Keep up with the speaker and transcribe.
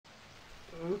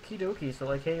Okie dokie. So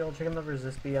like, hey, old chicken lovers,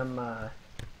 this be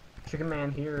Chicken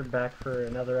Man here, back for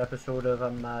another episode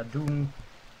of Doom.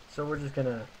 So we're just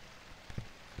gonna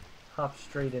hop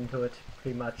straight into it,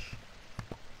 pretty much.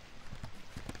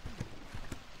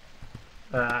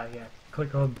 Yeah,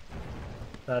 click on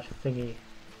that thingy.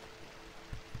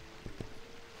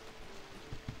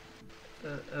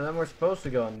 And then we're supposed to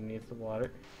go underneath the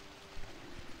water.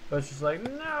 But it's just like,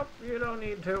 nope, you don't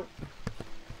need to.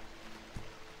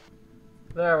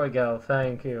 There we go,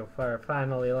 thank you for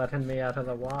finally letting me out of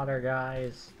the water,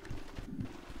 guys.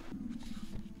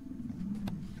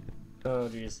 Oh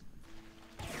jeez.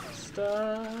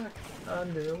 Stuck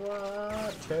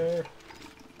underwater.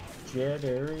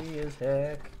 Jittery as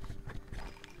heck.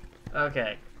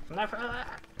 Okay, enough of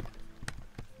that.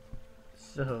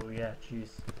 So yeah, jeez.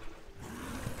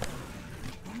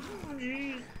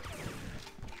 Jeez.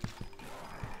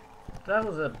 That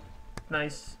was a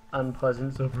nice,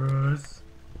 unpleasant surprise.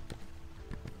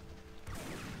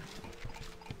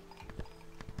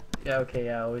 Yeah, okay,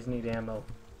 yeah, I always need ammo.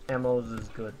 Ammo's is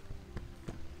good.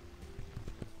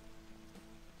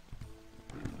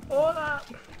 Hola!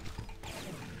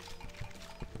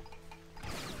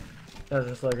 I was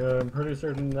just like, I'm pretty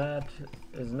certain that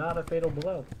is not a fatal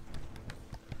blow.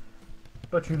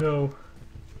 But you know,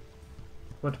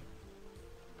 what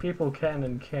people can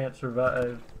and can't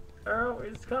survive are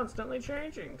always constantly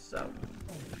changing, so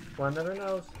one never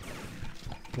knows.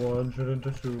 One shouldn't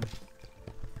assume.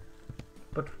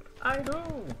 But I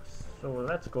do, so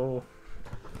let's go.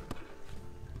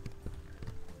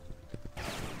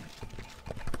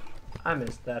 I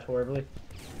missed that horribly.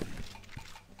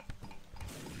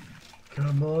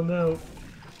 Come on out.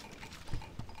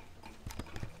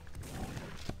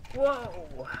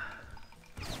 Whoa!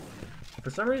 For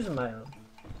some reason my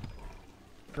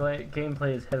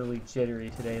gameplay is heavily jittery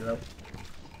today though.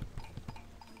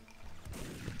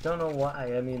 Don't know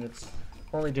why, I mean it's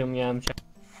only Doom, yeah, I'm checking.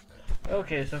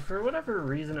 Okay, so for whatever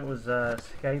reason it was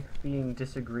Skype being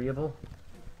disagreeable.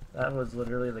 That was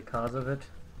literally the cause of it.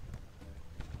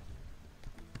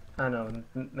 I know,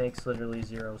 it makes literally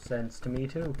 0 sense to me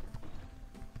too.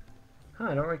 Huh,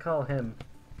 I don't recall him,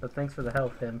 but thanks for the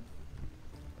help, him.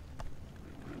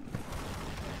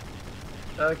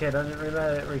 Okay, doesn't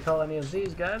recall any of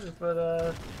these guys,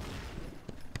 but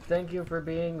thank you for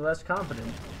being less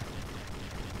competent.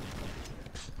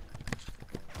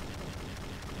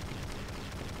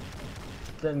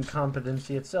 Than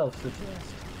competency itself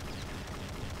suggests.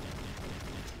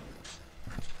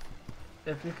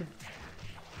 If you could...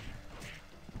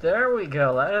 There we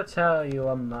go, that's how you,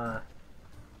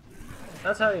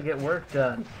 that's how you get work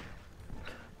done.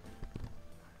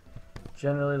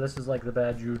 Generally, this is like the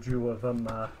bad juju of,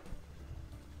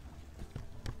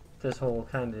 this whole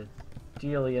kind of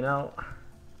deal, you know?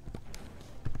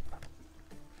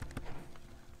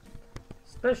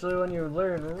 Especially when you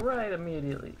learn right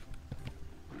immediately.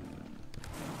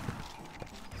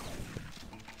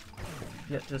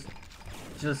 Yeah,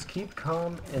 just keep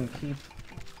calm and keep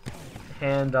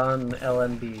hand on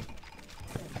LMB.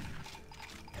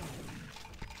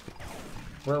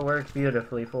 Will work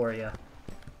beautifully for you.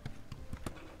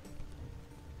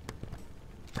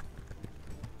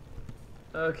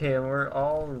 Okay, and we're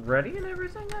all ready and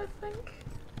everything, I think?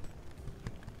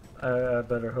 I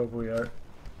better hope we are.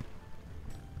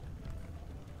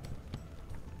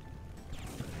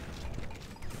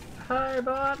 Hi,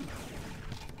 bud!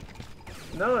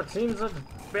 No, it seems that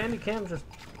Bandicam just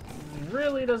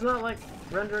really does not like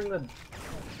rendering the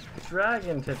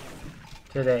dragon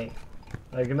today.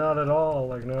 Like, not at all,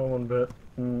 like, not one bit.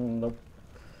 Nope.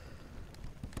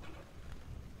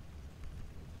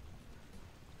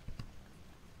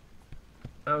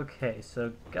 Okay,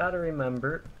 so gotta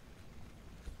remember.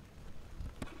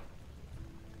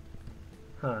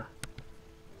 Huh.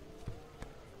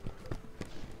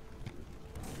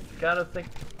 Gotta think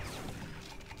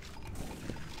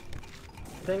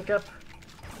up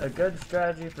a good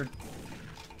strategy for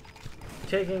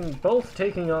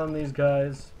taking on these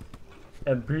guys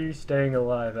and B, staying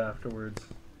alive afterwards.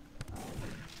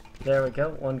 There we go,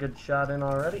 one good shot in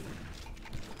already.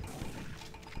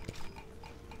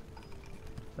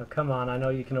 Oh, come on, I know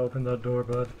you can open that door,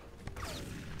 bud.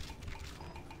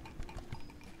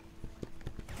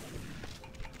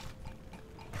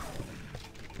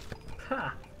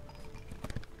 Ha!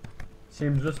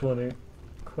 Seems this one ain't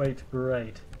quite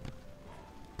bright.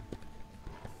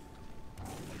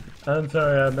 I'm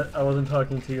sorry, I wasn't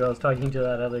talking to you, I was talking to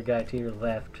that other guy to your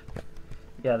left.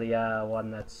 Yeah, the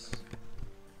one that's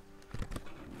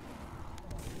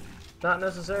not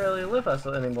necessarily with us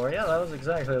anymore. Yeah, that was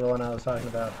exactly the one I was talking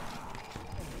about.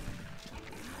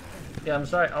 Yeah, I'm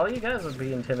sorry. All you guys would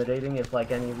be intimidating if,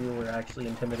 like, any of you were actually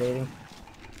intimidating.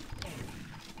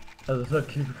 As I said,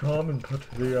 keep it calm and put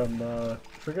the,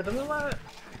 trigger to the left.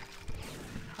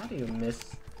 How do you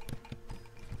miss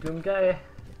Doom Guy?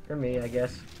 Or me, I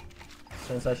guess.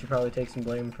 Since I should probably take some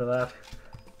blame for that.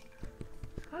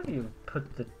 How do you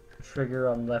put the trigger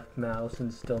on left mouse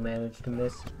and still manage to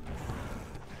miss?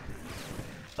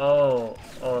 Oh,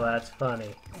 that's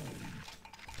funny.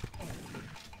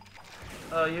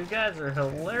 Oh, you guys are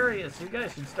hilarious. You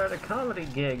guys should start a comedy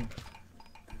gig.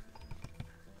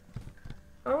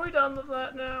 Are we done with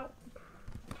that now?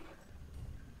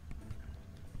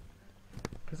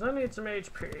 Because I need some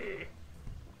HP.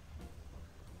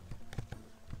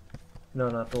 No,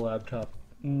 not the laptop.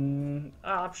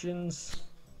 Options.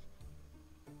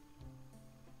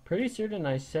 Pretty certain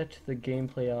I set the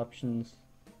gameplay options.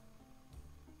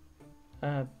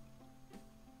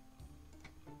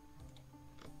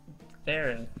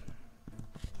 There.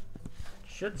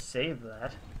 Should save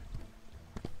that.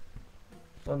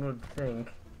 One would think.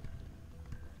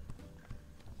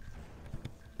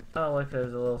 Oh, look,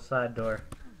 there's a little side door.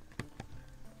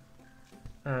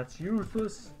 That's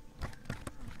useless.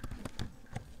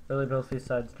 Really, both these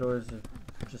side doors are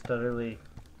just utterly...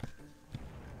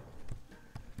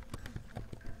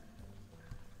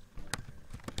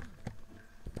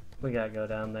 We gotta go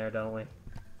down there, don't we?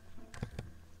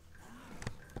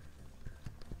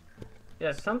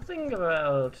 Yeah, something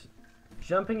about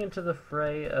jumping into the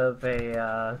fray of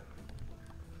a,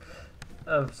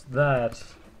 of that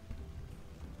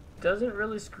doesn't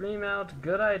really scream out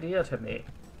good idea to me.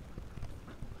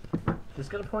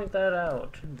 Just gonna point that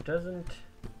out. It doesn't...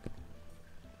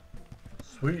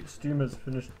 Sweet, Steam has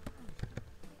finished.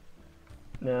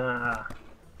 Nah.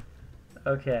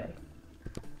 Okay.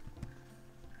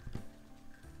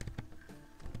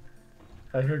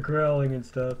 I hear growling and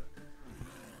stuff.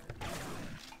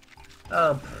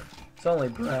 Oh, it's only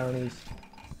brownies.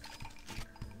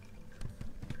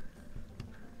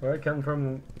 Where I come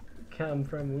from,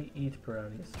 we eat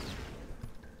brownies.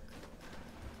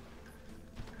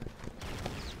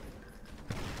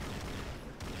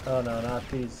 Oh no, not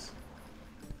these.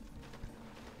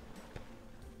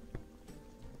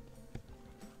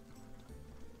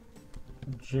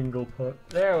 Jingle put.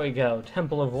 There we go.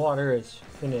 Temple of Water is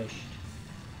finished.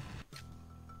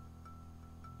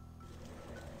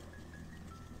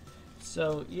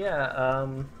 So, yeah,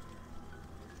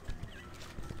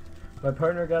 my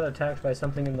partner got attacked by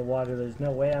something in the water. There's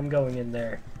no way I'm going in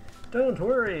there. Don't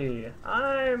worry,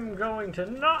 I'm going to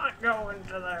not go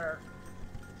into there.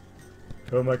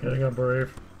 Who am I kidding? I'm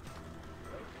brave.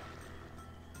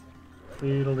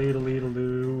 Leedle, leedle, leedle,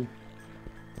 doo.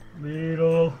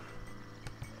 Leedle.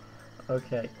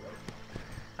 Okay.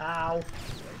 Ow.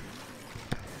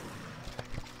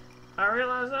 I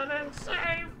realized I didn't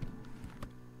save.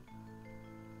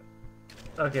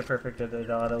 Okay, perfect. I did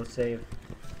auto save.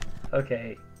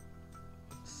 Okay.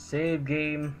 Save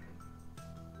game.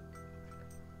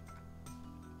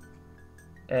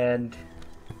 And...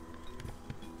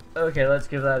 okay, let's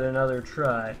give that another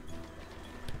try.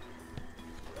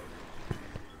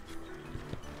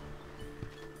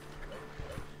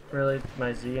 Really?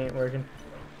 My Z ain't working?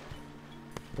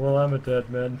 Well, I'm a dead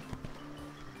man.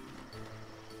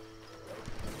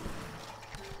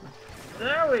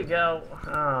 There we go!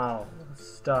 Oh,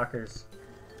 stalkers.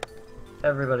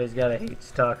 Everybody's gotta hate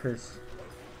stalkers.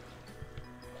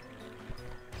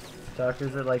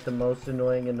 Stalkers are like the most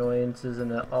annoying annoyances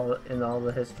in all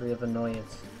the history of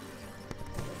annoyance.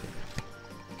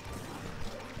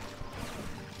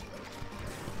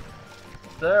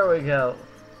 There we go.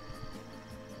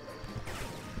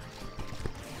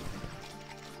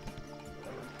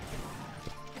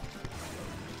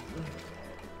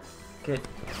 Get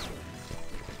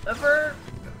ever?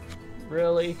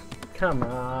 Really? Come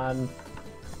on.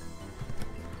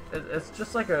 It's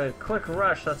just like a quick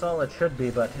rush, that's all it should be,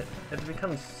 but it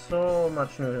becomes so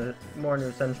much more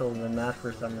essential than that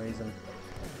for some reason.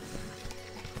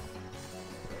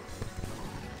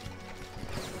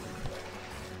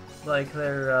 Like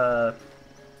their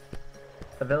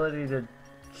ability to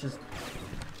just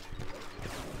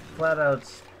flat out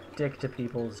stick to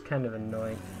people is kind of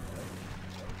annoying.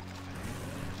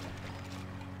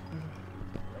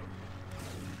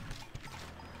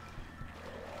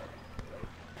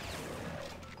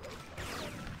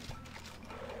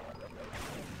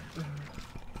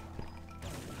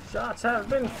 Shots have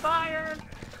been fired!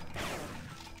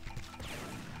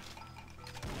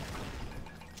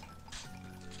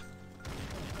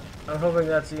 I'm hoping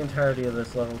that's the entirety of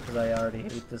this level, because I already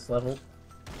hate this level.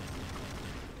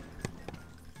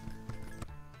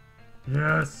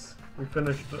 Yes! We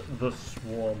finished the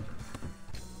swamp.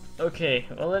 Okay,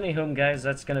 well anywho guys,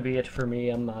 that's gonna be it for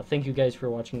me. Thank you guys for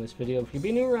watching this video. If you'd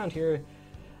be new around here,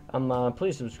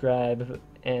 please subscribe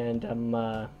and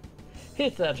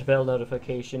hit that bell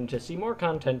notification to see more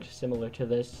content similar to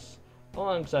this,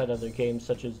 alongside other games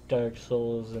such as Dark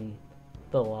Souls and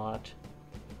the lot.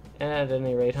 And at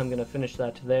any rate, I'm gonna finish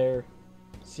that there.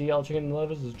 See y'all chicken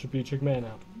lovers, this is Chick Man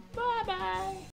out. Bye bye!